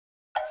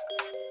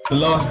The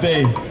last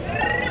day.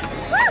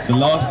 It's the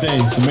last day,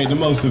 so make the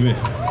most of it.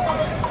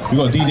 We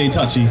got DJ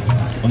Touchy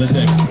on the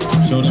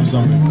decks. Show them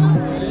something.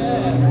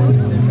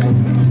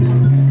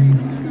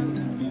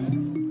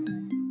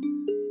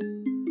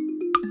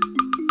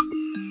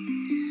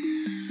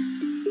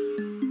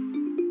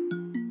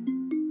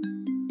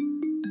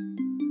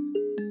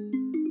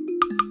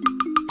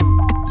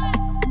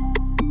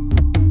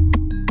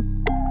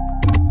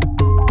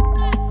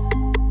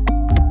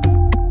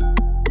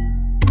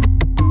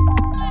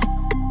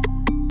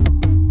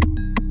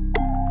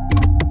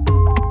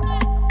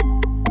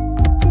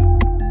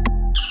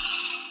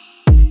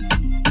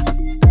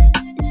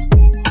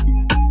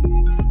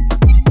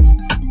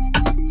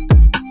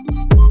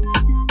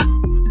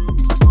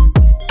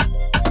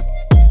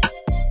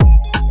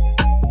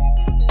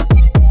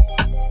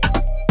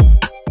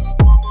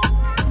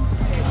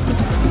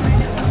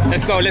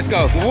 Let's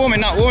go. We're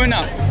warming up, warming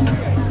up.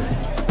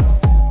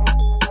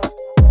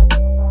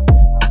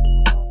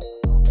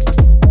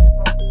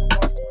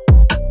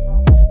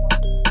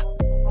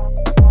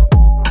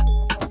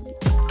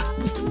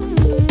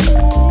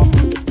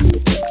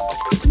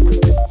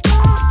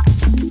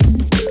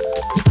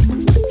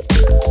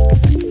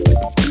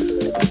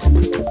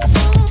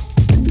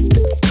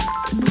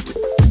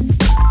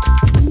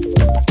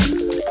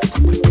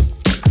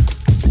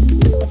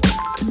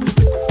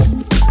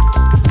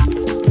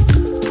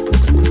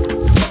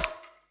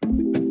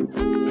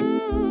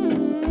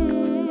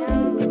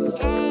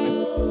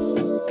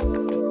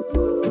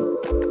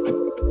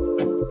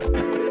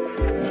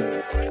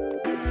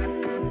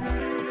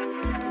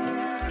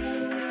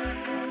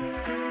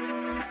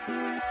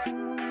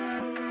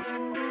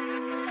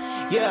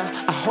 Yeah,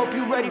 I hope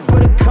you're ready for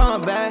the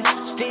comeback.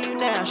 Steve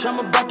Nash, I'm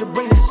about to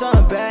bring the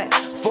sun back.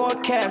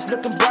 Forecast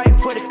looking bright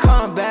for the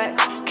comeback.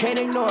 Can't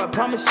ignore it,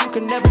 promise you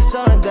can never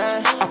sun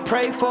that. I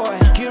pray for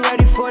it, get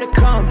ready for the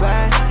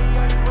comeback.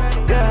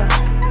 Yeah,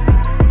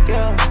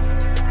 yeah,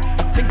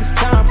 I think it's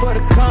time for the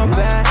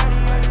comeback.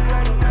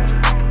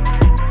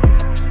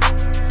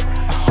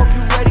 I hope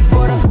you're ready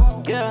for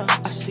the, yeah,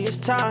 I see it's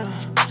time.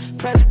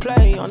 Press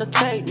play on the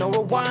tape, no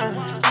rewind.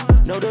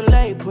 No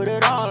delay, put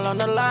it all on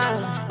the line.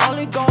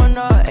 Only going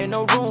up, ain't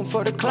no room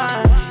for the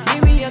climb.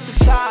 Meet me at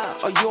the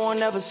top, or you won't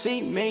ever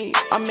see me.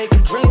 I'm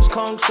making dreams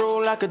come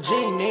true like a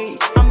genie.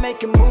 I'm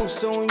making moves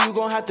soon, you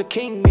gon' have to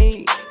king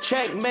me.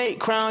 Checkmate,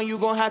 crown, you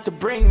gon' have to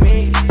bring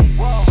me.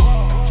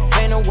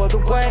 Ain't no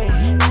other way.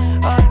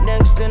 Up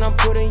next, then I'm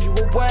putting you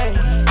away.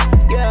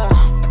 Yeah,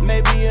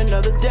 maybe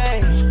another day.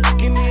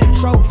 Give me the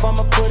trophy,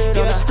 I'ma put it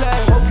on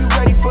display. Hope you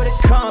ready for the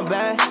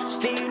comeback.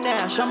 Steve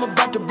Nash, I'm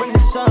about to bring the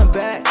sun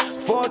back.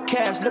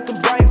 Forecast looking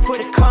bright for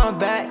the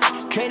comeback.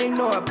 Can't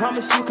ignore it,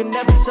 promise you can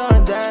never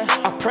sun that.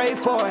 I pray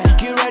for it,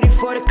 get ready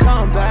for the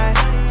comeback.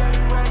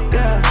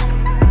 Yeah,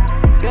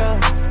 yeah,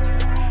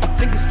 I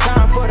think it's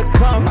time for the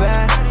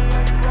comeback.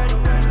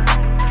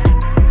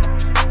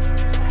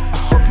 I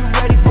hope you're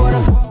ready for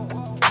the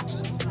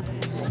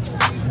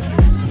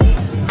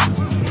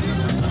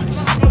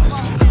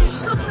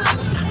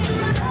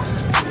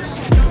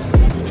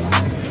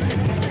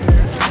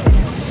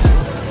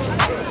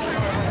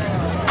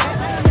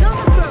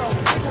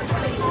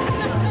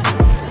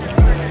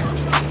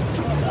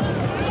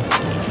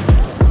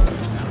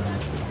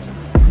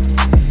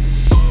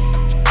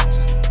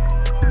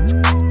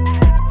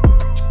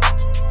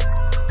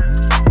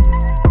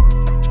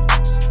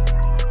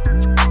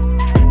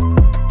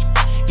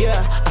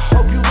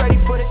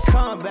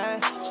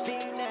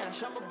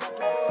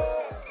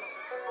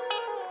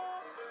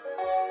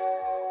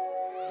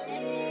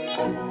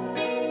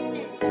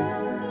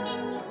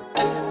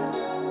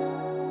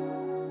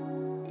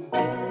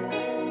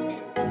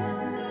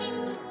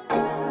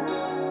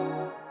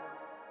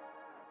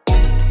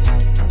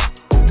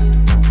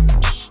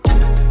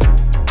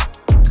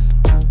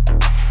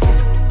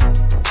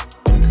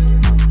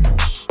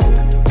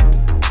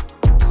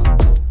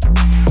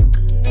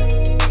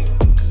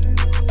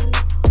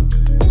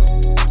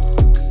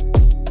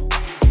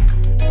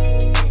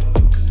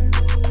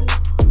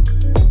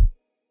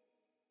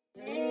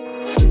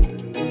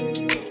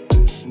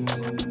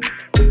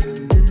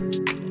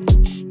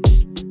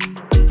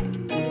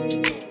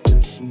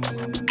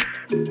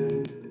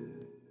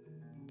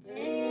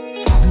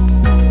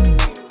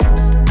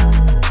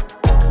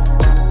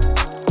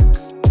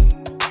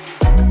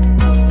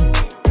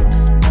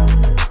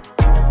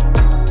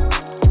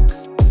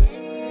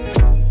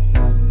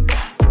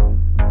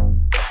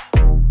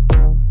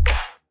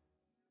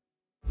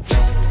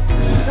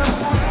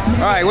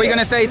Alright, what are you going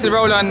to say to the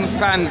Roll On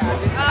fans?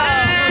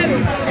 Buy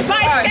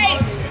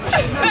skates!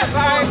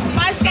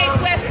 Buy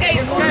skates, wear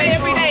skates all day,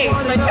 every day.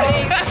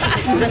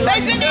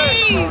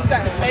 Legends!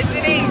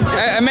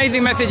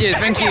 Amazing messages,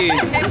 thank you.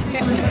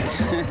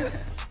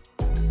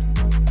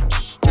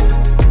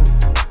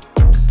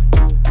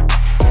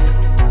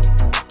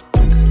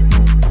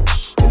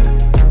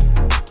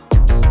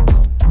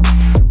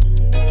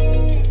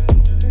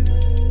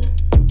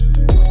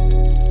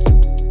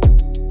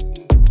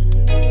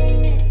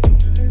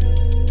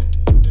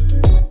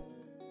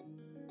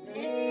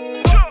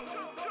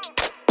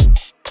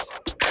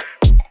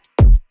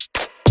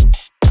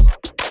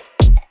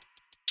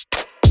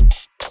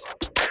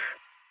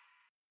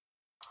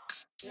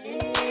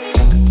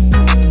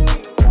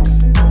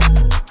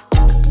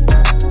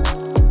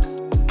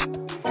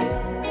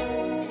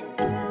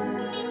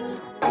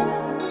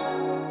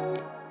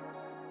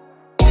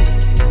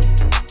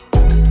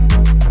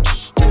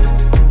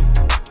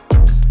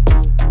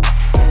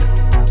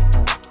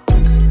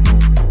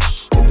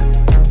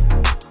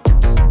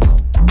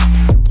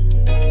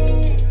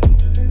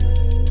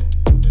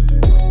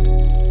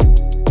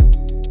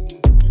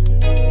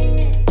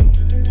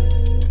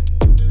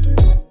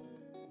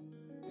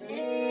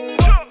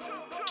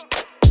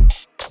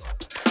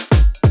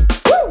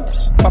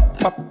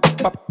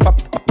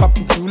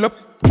 julep,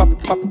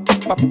 pop pop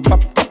pop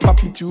pop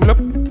pop julep,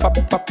 pop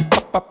pop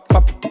pop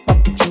pop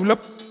pop julep,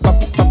 pop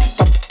pop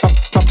pop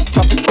pop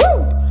pop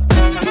woo.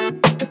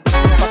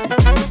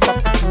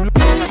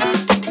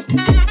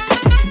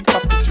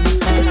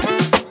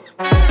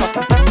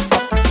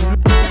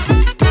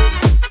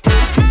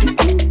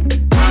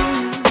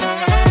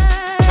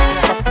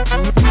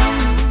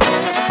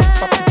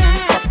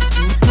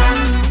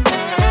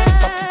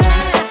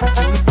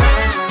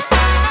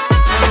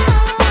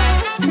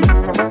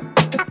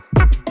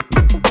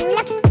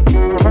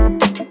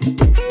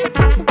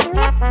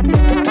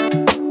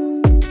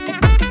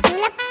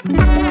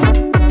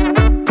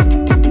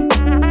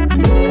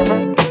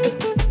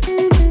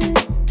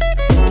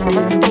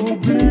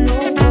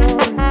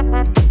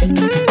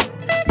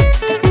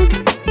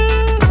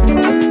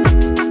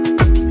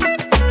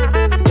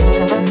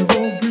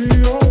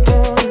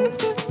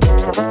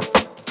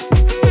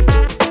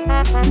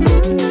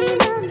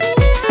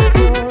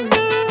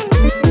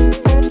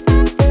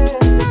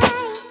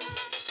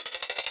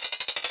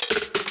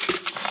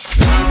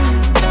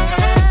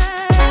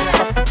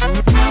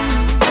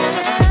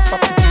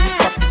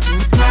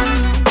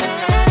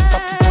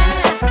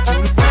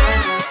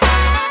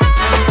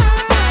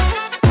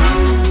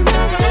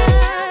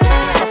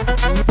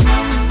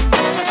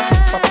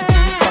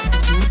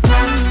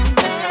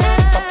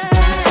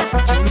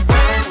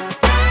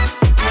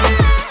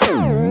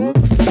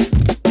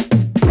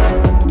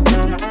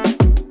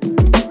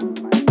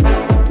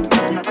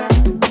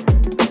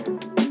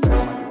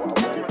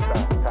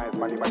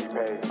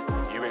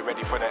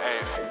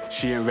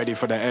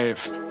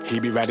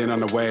 Riding on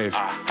the wave,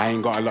 I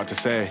ain't got a lot to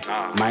say.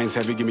 Mine's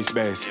heavy, give me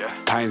space.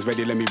 Time's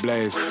ready, let me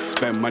blaze.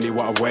 Spend money,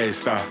 what a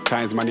waste.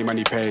 Time's money,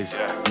 money pays.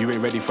 You ain't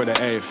ready for the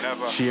eighth,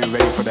 she ain't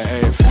ready for the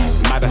eighth.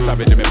 Mad as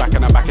savage, me back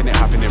and I'm back and it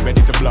happening,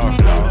 ready to blow.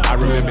 I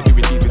remember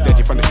doing deeds with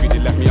Deji from the street, they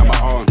left me on my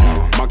own.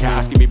 Mom kept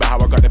asking me about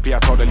how I got the P, I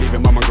told her leave it,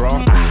 mum and grow.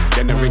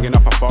 Then they're ringing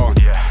off my phone,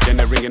 then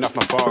they're ringing off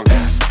my phone.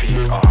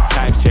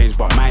 Times change,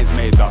 but mine's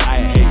made up. I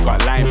ain't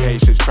got line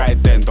patience,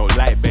 tried then, don't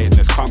like bait.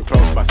 Let's come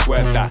close, but I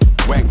swear that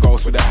went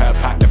ghost with a hurt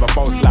pack, never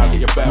boast loud. Get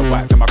your bird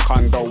whacked in my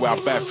condo where I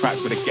birth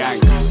tracks with a gang.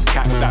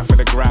 Catch that for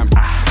the gram,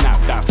 snap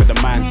that for the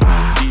man.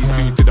 These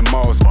dudes do the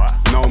most,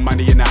 no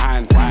money in the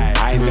hand.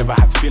 I ain't never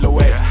had to feel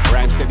away,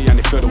 rhyme steady and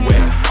they feel the way.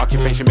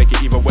 Occupation make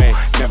it either way,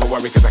 never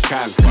worry cause I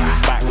can.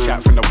 Back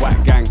chat from the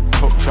whack gang,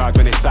 took charge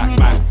when they sack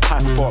man.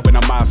 Passport when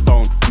a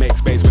milestone, make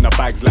space when the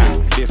bags land.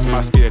 This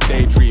must be a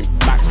daydream,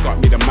 Max got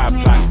me the mad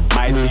plan.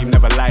 My team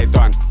never lied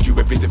on, due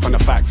a visit from the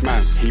facts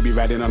man. He be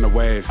riding on the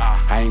wave,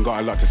 I ain't got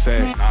a lot to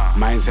say.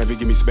 Mine's heavy,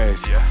 give me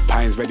space.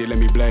 Pine's ready, let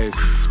me blaze.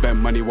 Spend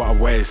money, what a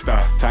waste.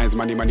 Time's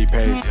money, money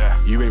pays.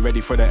 You ain't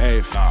ready for the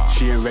eighth,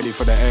 she ain't ready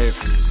for the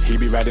eighth. He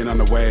be riding on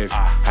the wave,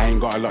 I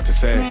ain't got a lot to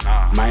say.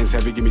 Mine's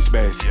heavy, give me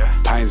space.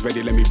 Pine's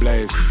ready, let me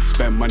blaze.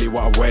 Spend money,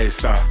 what a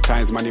waste.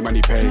 Time's money,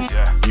 money pays.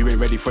 You ain't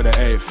ready for the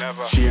eighth,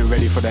 she ain't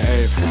ready for the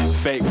eighth.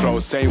 Fake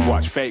clothes, same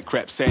watch, fake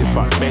crepe, same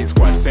fucks, fake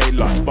squad, say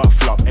lots, but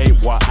flop.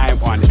 Ain't what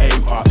I'm on,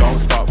 aim up, don't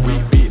stop. We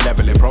beat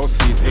leveling,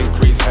 proceeds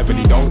increase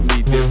heavily. Don't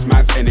need this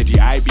man's energy,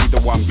 I be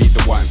the one, beat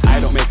the one. I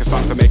don't make a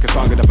song to make a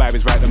song, and the vibe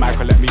is right. The mic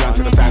will let me on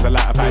to the signs. I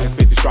light up, I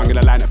spit the strong in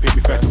the line and pick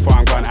me first before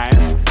I'm gone. I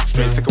am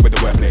straight sicker with the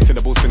wordplay.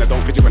 Syllable spinner,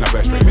 don't fidget when I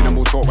verse straight.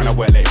 Minimal talk when I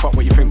work late. Fuck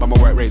what you think by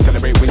my work rate.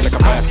 Celebrate wins like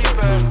a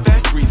birthday. This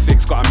is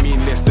 3-6, got a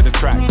mean list of the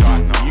tracks.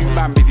 You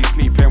man busy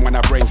sleeping when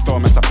I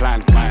brainstorm as a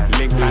plan.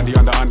 Linked handy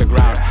on the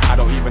underground, I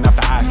don't even have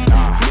to ask.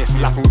 Miss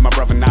laughing with my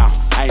brother now,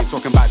 I ain't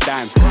talking about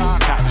Dan.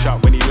 Catch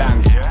up when he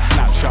lands,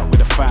 snapshot with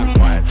the fam.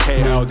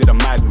 KL did a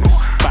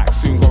madness, back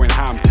soon going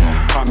ham.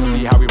 Come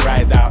see how we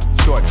ride out,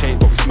 short change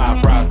but we smile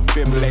proud.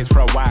 Been blazed for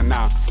a while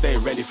now, stay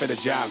ready for the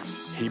jam.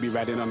 He be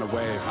riding on the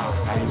wave,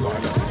 I ain't got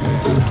a lot to say.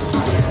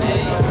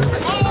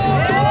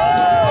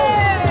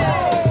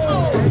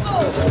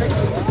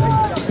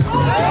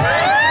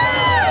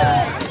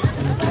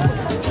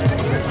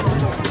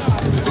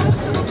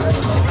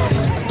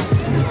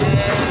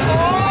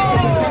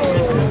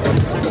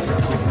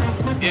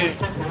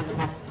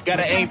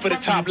 Gotta aim for the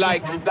top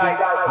like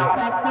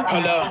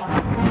hold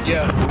up.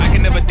 Yeah, I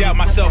can never doubt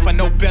myself, I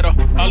know better.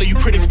 All of you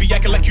critics be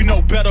acting like you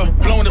know better.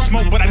 Blowing the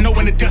smoke, but I know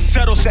when the dust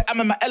settles that I'm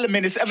in my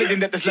element, it's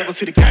evident that there's levels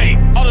to the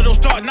game. All of those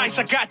dark nights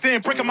I got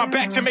then, breaking my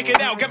back to make it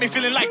out, got me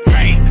feeling like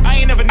rain. I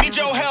ain't never need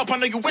your help, I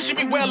know you wishing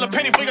me well. A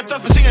penny for your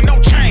thoughts, but seeing no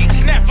change. I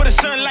snap for the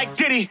sun like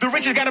Diddy, the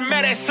richest got a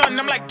mad ass son,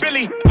 I'm like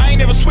Billy. I ain't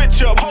never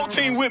switch up, whole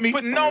team with me.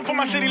 Putting on for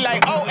my city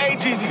like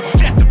OAGZ.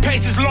 Set the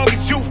pace as long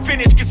as you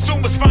finish.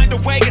 Consumers find a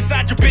way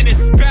inside your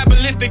business.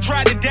 Babble if they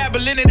try to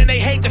dabble in it and they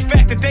hate the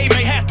fact that they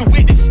may have to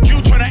witness. You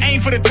tryna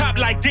aim for the top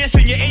like this,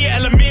 and you're in your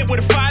element with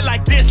a fire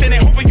like this, and they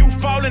hoping you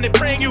fall and they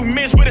praying you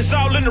miss, but it's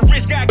all in the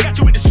risk. I got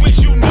you with the switch,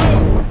 you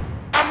know.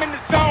 I'm in the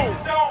zone.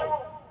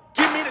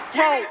 Give me the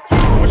throne.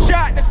 One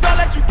shot, that's all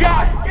that you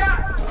got.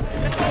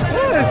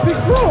 Yeah, big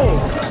bro.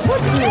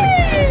 What's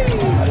this?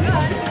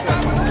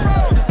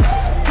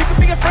 You could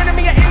be a friend of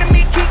me, an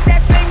enemy. Keep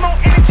that same old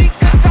energy,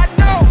 cause I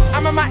know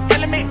I'm in my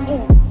element.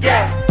 Ooh,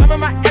 yeah. I'm in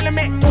my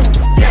element.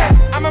 Ooh,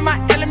 yeah. I'm in my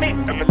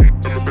element.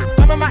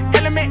 I'm in my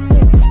element.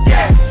 Ooh,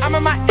 yeah. I'm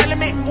in my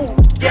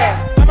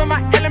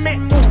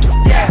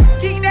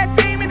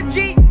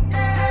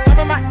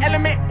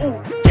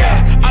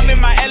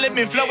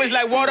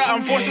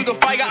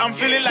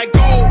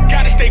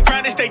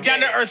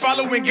earth,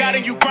 following God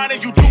and you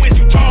grinding, you do as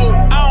you told.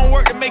 I don't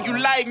work to make you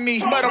like me,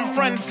 but I'm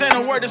front and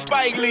center, word to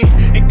Spike Lee.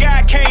 And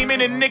God came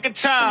in a nick of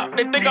time.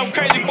 They think I'm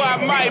crazy, but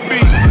I might be.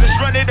 Let's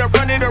run it up,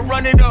 run it up,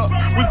 run it up.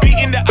 We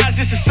beating the odds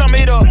just to sum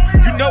it up.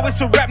 You know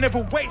it's a rap, never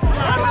waste.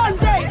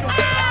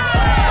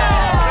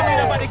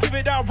 Nobody give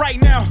it out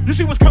right now. You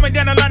see what's coming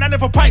down the line, I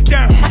never pipe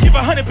down. I give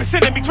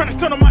 100% of me, trying to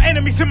stun on my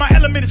enemies. In my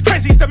element, as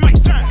crazy as that might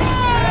sound.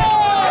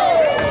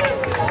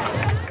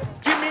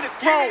 Give me the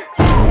chrome.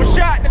 One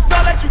shot, that's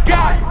all that you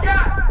got.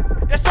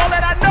 That's all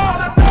that I know.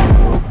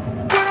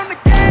 Foot on the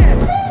gas,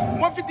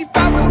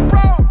 155 on the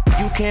road.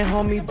 You can't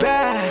hold me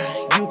back,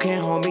 you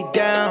can't hold me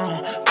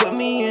down. Put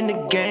me in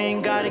the game,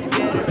 gotta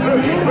get it. Put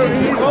me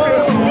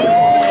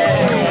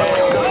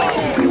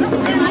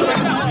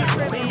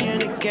in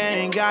the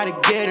game, gotta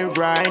get it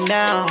right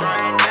now.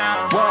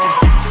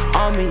 Whoa,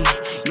 on me,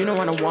 you know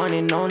I'm the one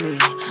and only.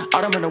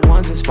 All them other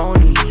ones is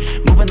phony.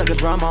 Moving like a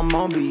drum, I'm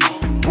on beat.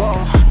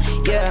 Whoa,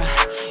 yeah,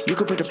 you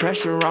could put the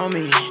pressure on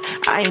me.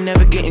 I ain't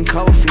never getting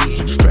cold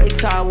feet. Straight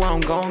top where I'm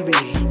gon' be.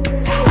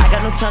 I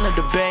got no time to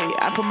debate.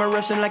 I put my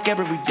reps in like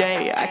every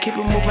day. I keep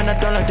it moving, I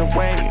don't like the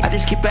way. I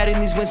just keep adding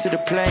these wins to the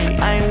plate.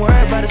 I ain't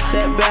worried about a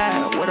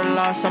setback. With a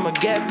loss, I'ma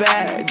get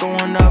back.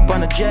 Going up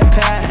on a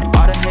jetpack.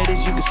 All the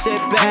haters, you can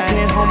sit back. You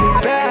can't hold me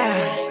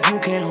back, you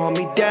can't hold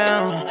me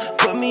down.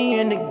 Put me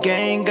in the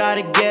game,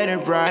 gotta get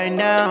it right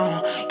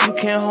now. You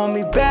can't hold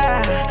me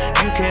back,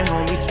 you can't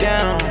hold me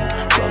down.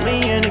 Put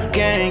me in the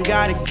game,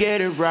 gotta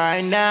get it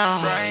right now.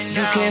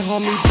 You can't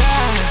hold me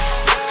back.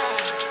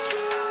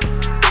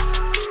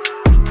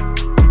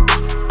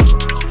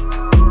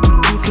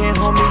 You can't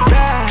hold me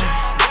back.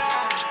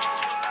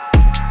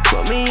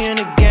 Put me in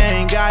the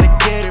game, gotta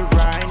get it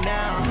right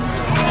now.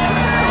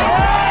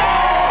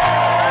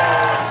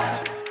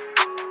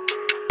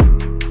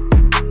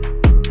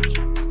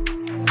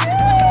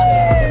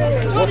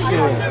 Watch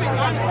it.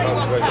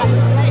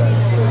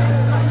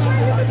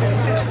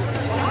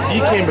 He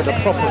came with a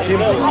proper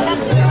gimbal.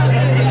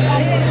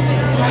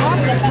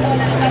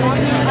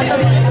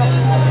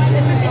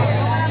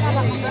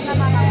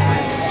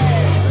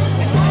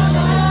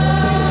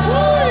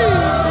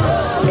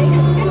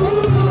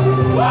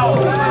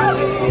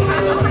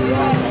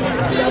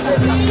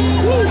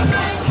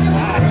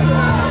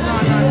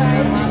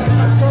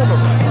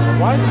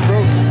 Why is he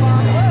broken?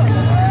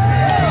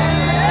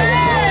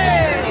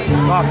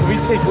 Mark, can we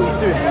take what he's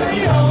doing to the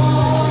video?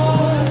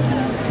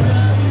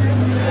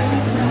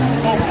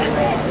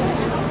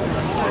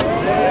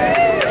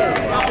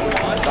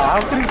 How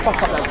can he fuck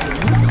up that thing?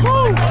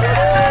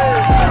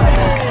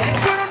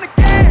 Foot on the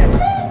gas,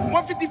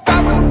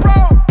 155 on the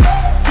road.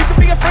 You can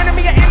be a friend of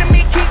me, an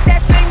enemy. Keep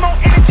that same old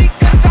energy,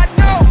 cause I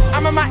know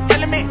I'm in my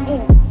element,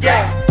 ooh,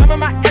 yeah. I'm in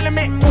my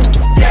element, ooh,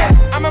 yeah.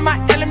 I'm in my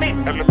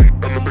element,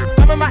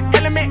 I'm in my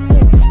element,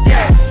 ooh,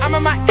 yeah. I'm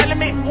in my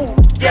element, ooh,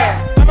 yeah.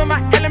 I'm in my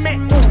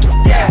element, ooh,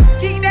 yeah.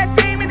 Keep that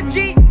same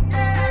energy,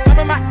 I'm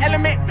in my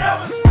element.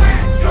 Never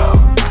switch up,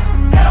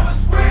 never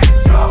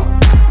switch up,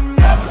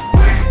 never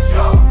switch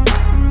up,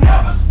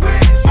 never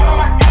switch up.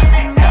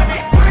 Never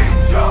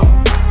switch up,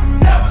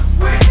 never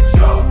switch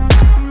up,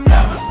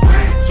 never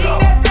switch up.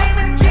 Keep that same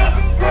energy,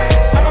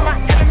 I'm in my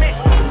element.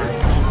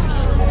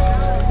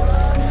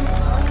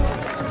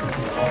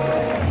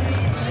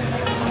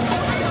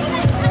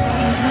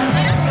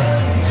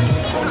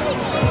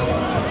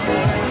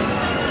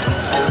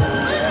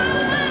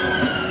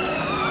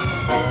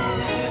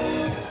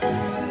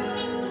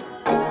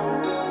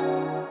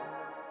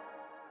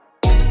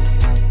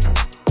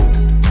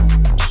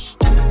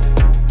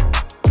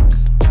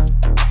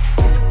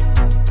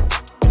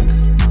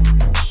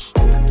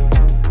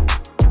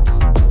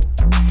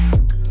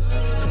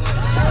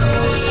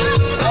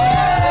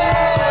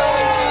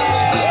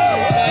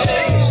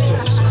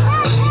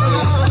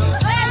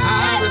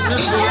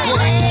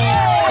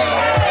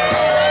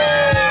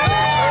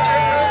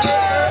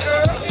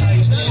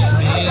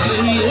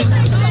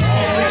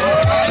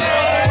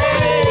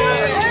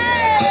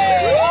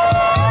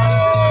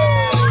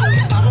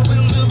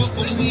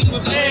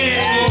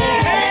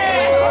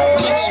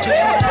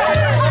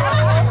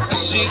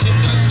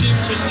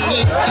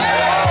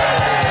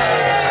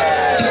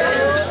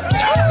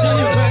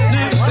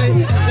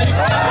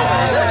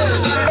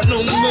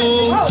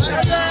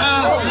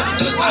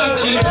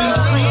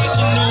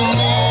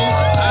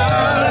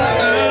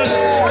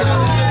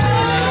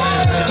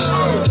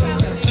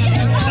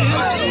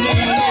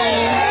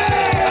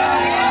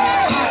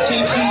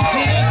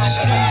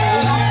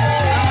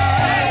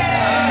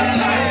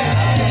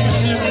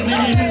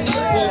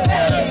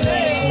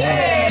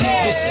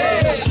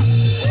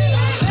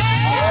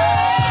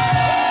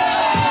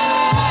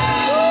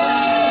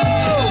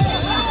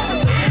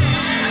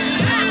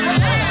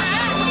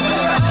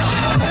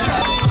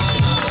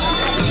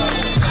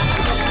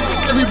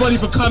 Everybody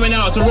for coming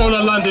out to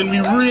Roller London. We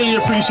really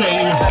appreciate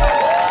you.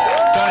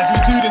 Guys, we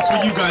do this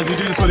for you guys. We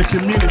do this for the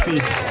community.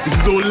 This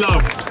is all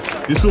love.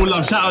 This is all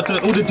love. Shout out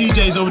to all the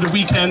DJs over the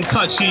weekend.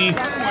 Touchy,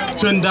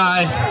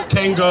 Tundai,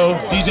 Kengo,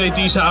 DJ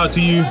D, shout out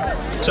to you.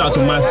 Shout out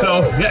to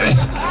myself.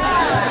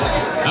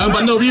 Yeah.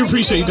 But no, we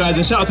appreciate you guys,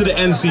 and shout out to the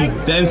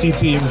NC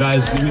team,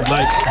 guys. We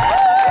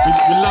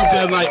love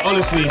them, like,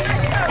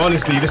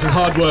 honestly, this is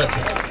hard work.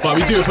 But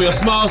we do it for your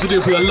smiles, we do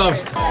it for your love.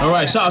 All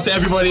right, shout out to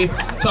everybody.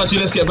 Touchy,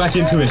 let's get back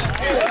into it.